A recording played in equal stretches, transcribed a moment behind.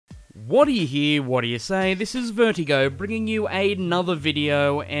What do you hear, what do you say? This is VERTiiGO bringing you another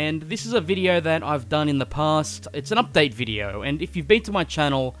video, and this is a video that I've done in the past. It's an update video, and if you've been to my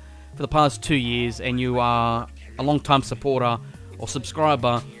channel for the past 2 years and you are a long-time supporter or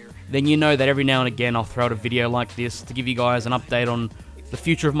subscriber, then you know that every now and again I'll throw out a video like this to give you guys an update on the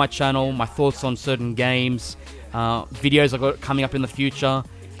future of my channel, my thoughts on certain games, videos I've got coming up in the future,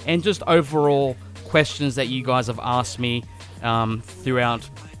 and just overall questions that you guys have asked me throughout,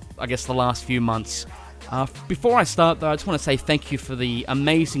 I guess, the last few months. Before I start though, I just want to say thank you for the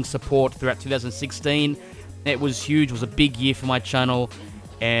amazing support throughout 2016. It was huge, it was a big year for my channel,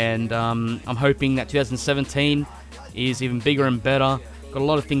 and I'm hoping that 2017 is even bigger and better. Got a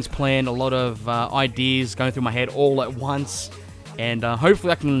lot of things planned, a lot of ideas going through my head all at once, and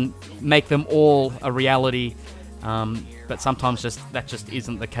hopefully I can make them all a reality, but sometimes that just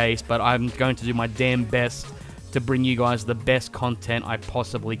isn't the case. But I'm going to do my damn best to bring you guys the best content I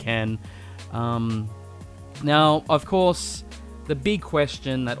possibly can. Now, of course, the big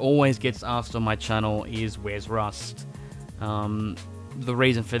question that always gets asked on my channel is, where's Rust? The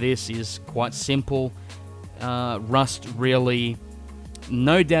reason for this is quite simple. Rust really,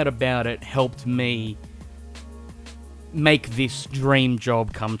 no doubt about it, helped me make this dream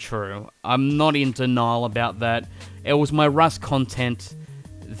job come true. I'm not in denial about that. It was my Rust content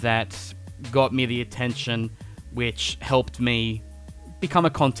that got me the attention, which helped me become a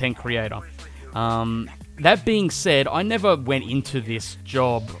content creator. That being said, I never went into this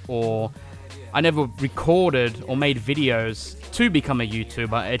job, or I never recorded or made videos to become a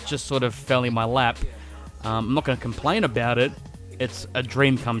YouTuber. It just sort of fell in my lap. I'm not going to complain about it. It's a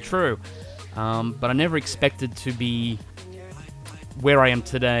dream come true. But I never expected to be where I am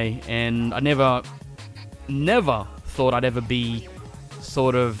today, and I never thought I'd ever be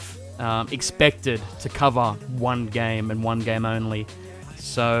sort of expected to cover one game and one game only.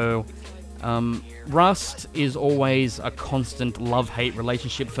 So Rust is always a constant love-hate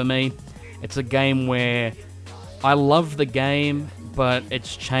relationship for me. It's a game where I love the game, but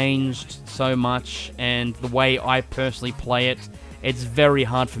it's changed so much, and the way I personally play it, it's very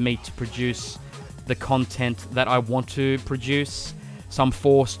hard for me to produce the content that I want to produce. So I'm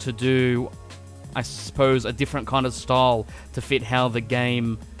forced to do, I suppose, a different kind of style to fit how the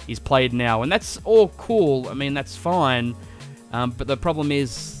game is played now, and that's all cool. I mean, that's fine, but the problem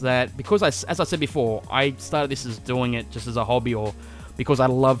is that because as I said before, I started this as doing it just as a hobby, or because I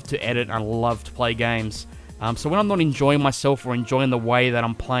love to edit and I love to play games. So when I'm not enjoying myself or enjoying the way that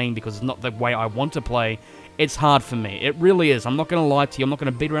I'm playing because it's not the way I want to play, it's hard for me. It really is. I'm not going to lie to you. I'm not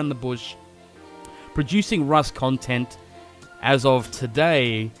going to beat around the bush. Producing Rust content as of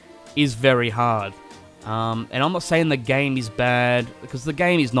today is very hard. And I'm not saying the game is bad, because the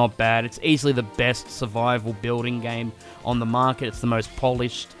game is not bad. It's easily the best survival building game on the market. It's the most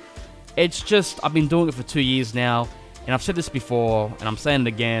polished. It's just, I've been doing it for 2 years now, and I've said this before, and I'm saying it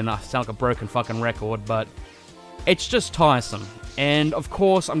again. I sound like a broken fucking record, but it's just tiresome. And of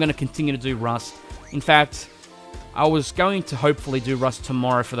course, I'm going to continue to do Rust. In fact, I was going to hopefully do Rust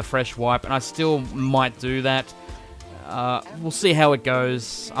tomorrow for the fresh wipe, and I still might do that. We'll see how it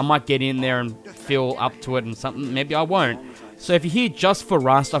goes. I might get in there and feel up to it and something. Maybe I won't. So if you're here just for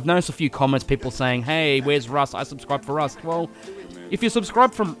Rust, I've noticed a few comments, people saying, hey, where's Rust? I subscribe for Rust. Well, if you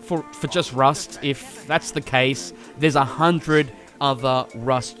subscribe for just Rust, if that's the case, there's 100 other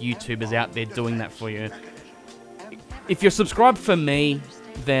Rust YouTubers out there doing that for you. If you're subscribed for me,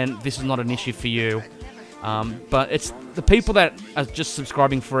 then this is not an issue for you. But it's the people that are just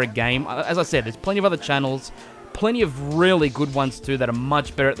subscribing for a game. As I said, there's plenty of other channels, plenty of really good ones too that are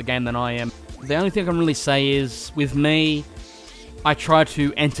much better at the game than I am. The only thing I can really say is, with me, I try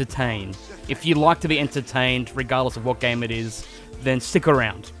to entertain. If you like to be entertained, regardless of what game it is, then stick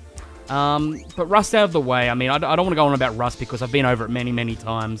around. But Rust out of the way. I mean, I don't want to go on about Rust because I've been over it many, many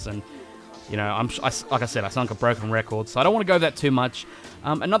times, and you know, like I said, I sound like a broken record, so I don't want to go that too much.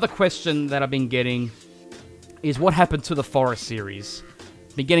 Another question that I've been getting is, what happened to the Forest series?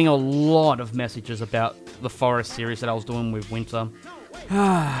 Been getting a lot of messages about the Forest series that I was doing with Winter.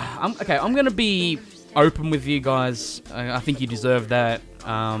 Okay, I'm going to be open with you guys. I think you deserve that.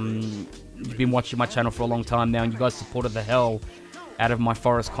 You've been watching my channel for a long time now, and you guys supported the hell out of my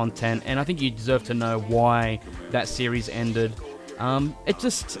Forest content, and I think you deserve to know why that series ended.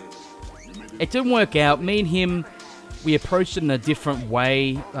 It didn't work out. Me and him, we approached it in a different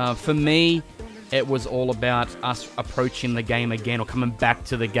way. For me, it was all about us approaching the game again, or coming back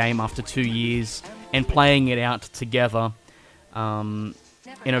to the game after 2 years and playing it out together in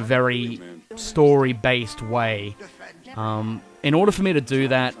a very story-based way. In order for me to do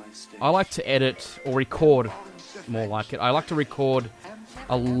that, I like to edit or record, more like it. I like to record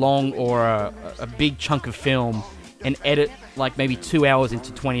a long or a big chunk of film and edit like maybe 2 hours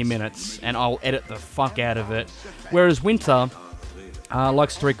into 20 minutes, and I'll edit the fuck out of it. Whereas Winter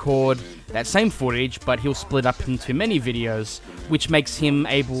likes to record that same footage, but he'll split up into many videos, which makes him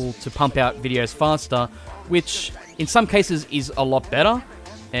able to pump out videos faster, which in some cases is a lot better,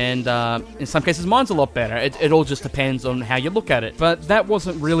 and in some cases mine's a lot better. It all just depends on how you look at it. But that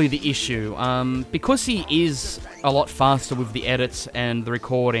wasn't really the issue. Because he is a lot faster with the edits and the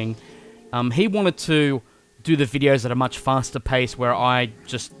recording, he wanted to do the videos at a much faster pace where I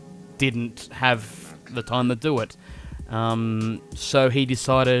just didn't have the time to do it. So he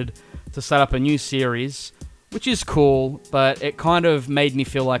decided to set up a new series, which is cool, but it kind of made me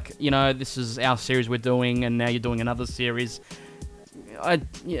feel like, you know, this is our series we're doing, and now you're doing another series. I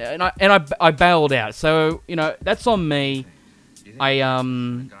bailed out. So, you know, that's on me. You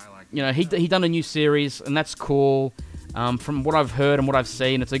know, he done a new series, and that's cool. From what I've heard and what I've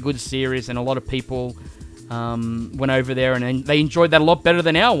seen, it's a good series, and a lot of people went over there and they enjoyed that a lot better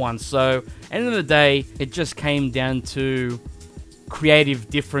than our one. So, at the end of the day, it just came down to creative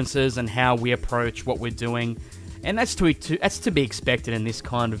differences and how we approach what we're doing, and that's to be expected in this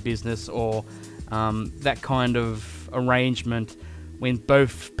kind of business, or that kind of arrangement when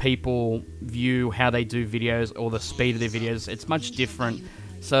both people view how they do videos or the speed of their videos. It's much different.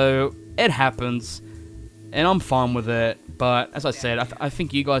 So it happens, and I'm fine with it. But as I said, I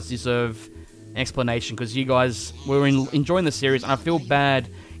think you guys deserve an explanation, because you guys were enjoying the series, and I feel bad.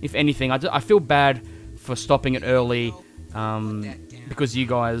 If anything, I feel bad for stopping it early, because you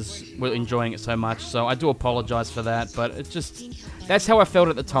guys were enjoying it so much. So I do apologize for that, but that's how I felt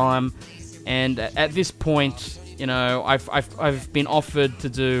at the time. And at this point, you know, I've been offered to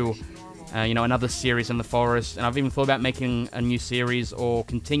do, you know, another series in the forest, and I've even thought about making a new series or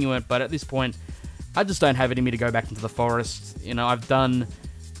continue it. But at this point, I just don't have it in me to go back into the forest. You know, I've done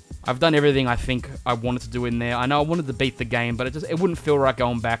everything I think I wanted to do in there. I know I wanted to beat the game, but it wouldn't feel right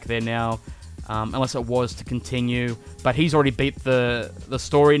going back there now, unless it was to continue. But he's already beat the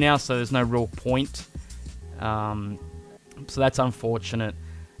story now, so there's no real point. So that's unfortunate.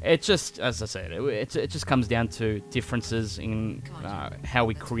 It just, as I said, it just comes down to differences in how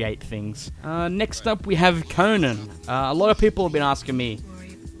we create things. Next up, we have Conan. A lot of people have been asking me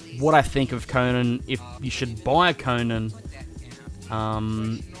what I think of Conan, if you should buy a Conan,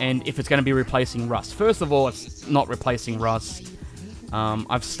 and if it's going to be replacing Rust. First of all, it's not replacing Rust.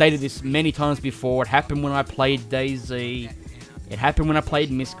 I've stated this many times before. It happened when I played DayZ. It happened when I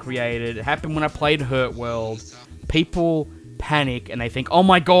played Miscreated. It happened when I played Hurt World. People panic and they think, oh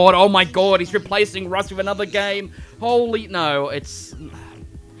my god, he's replacing Rust with another game. Holy, no,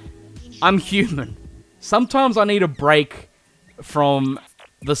 I'm human. Sometimes I need a break from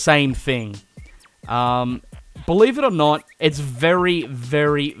the same thing. Believe it or not, it's very,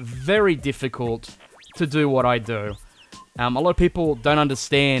 very, very difficult to do what I do. A lot of people don't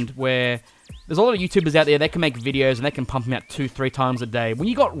understand where there's a lot of YouTubers out there, they can make videos and they can pump them out 2-3 times a day. When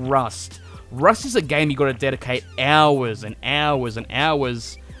you got Rust is a game you got to dedicate hours and hours and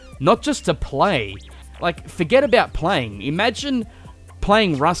hours, not just to play. Like, forget about playing. Imagine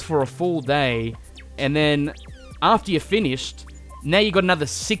playing Rust for a full day, and then after you're finished, now you got another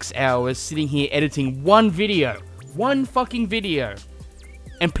 6 hours sitting here editing one video. One fucking video.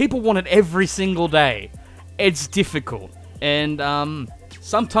 And people want it every single day. It's difficult. And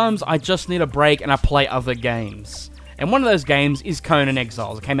sometimes I just need a break and I play other games. And one of those games is Conan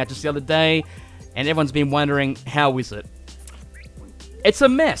Exiles. It came out just the other day, and everyone's been wondering, how is it? It's a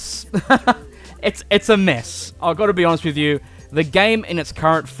mess. It's a mess. I've got to be honest with you. The game in its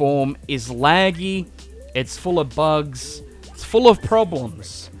current form is laggy. It's full of bugs. It's full of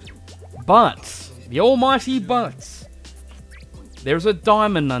problems. But, the almighty but, there's a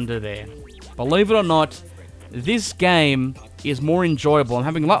diamond under there. Believe it or not, this game is more enjoyable. I'm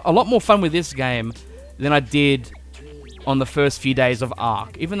having a lot more fun with this game than I did on the first few days of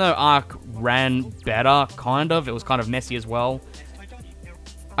Ark. Even though Ark ran better, kind of, it was kind of messy as well,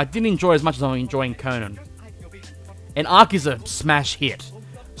 I didn't enjoy as much as I'm enjoying Conan. And Ark is a smash hit.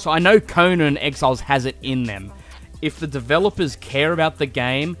 So I know Conan Exiles has it in them. If the developers care about the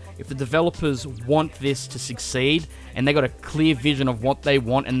game, if the developers want this to succeed, and they got a clear vision of what they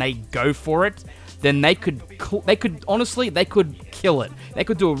want and they go for it, then they could honestly, they could kill it. They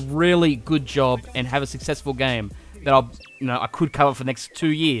could do a really good job and have a successful game that I could cover for the next 2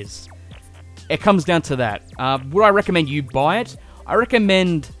 years. It comes down to that. Would I recommend you buy it? I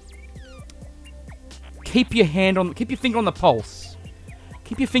recommend keep your finger on the pulse.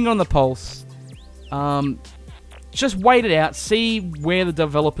 Keep your finger on the pulse. Just wait it out. See where the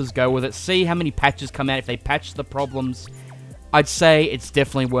developers go with it. See how many patches come out. If they patch the problems, I'd say it's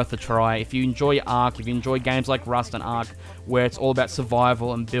definitely worth a try. If you enjoy Ark, if you enjoy games like Rust and Ark, where it's all about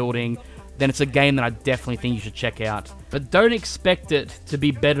survival and building, then it's a game that I definitely think you should check out. But don't expect it to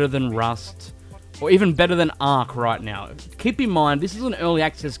be better than Rust, or even better than Ark right now. Keep in mind, this is an early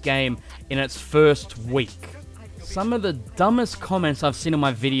access game in its first week. Some of the dumbest comments I've seen in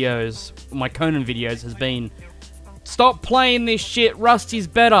my videos, my Conan videos, has been, "Stop playing this shit, Rust is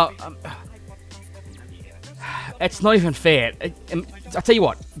better." It's not even fair. I'll tell you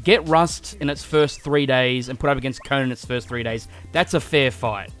what, get Rust in its first 3 days and put up against Conan in its first 3 days. That's a fair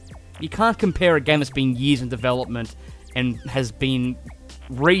fight. You can't compare a game that's been years in development and has been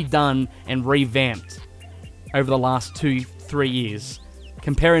redone and revamped over the last 2-3 years.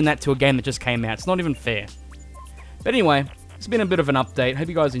 Comparing that to a game that just came out, it's not even fair. But anyway, it's been a bit of an update. Hope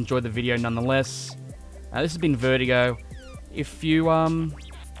you guys enjoyed the video nonetheless. This has been VERTiiGO. If you're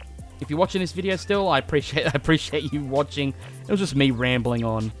watching this video still, I appreciate you watching. It was just me rambling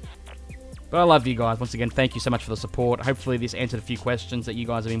on. But I love you guys. Once again, thank you so much for the support. Hopefully this answered a few questions that you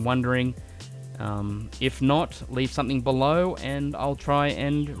guys have been wondering. If not, leave something below and I'll try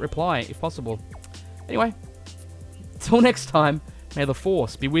and reply if possible. Anyway, till next time, may the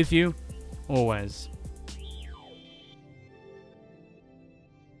Force be with you always.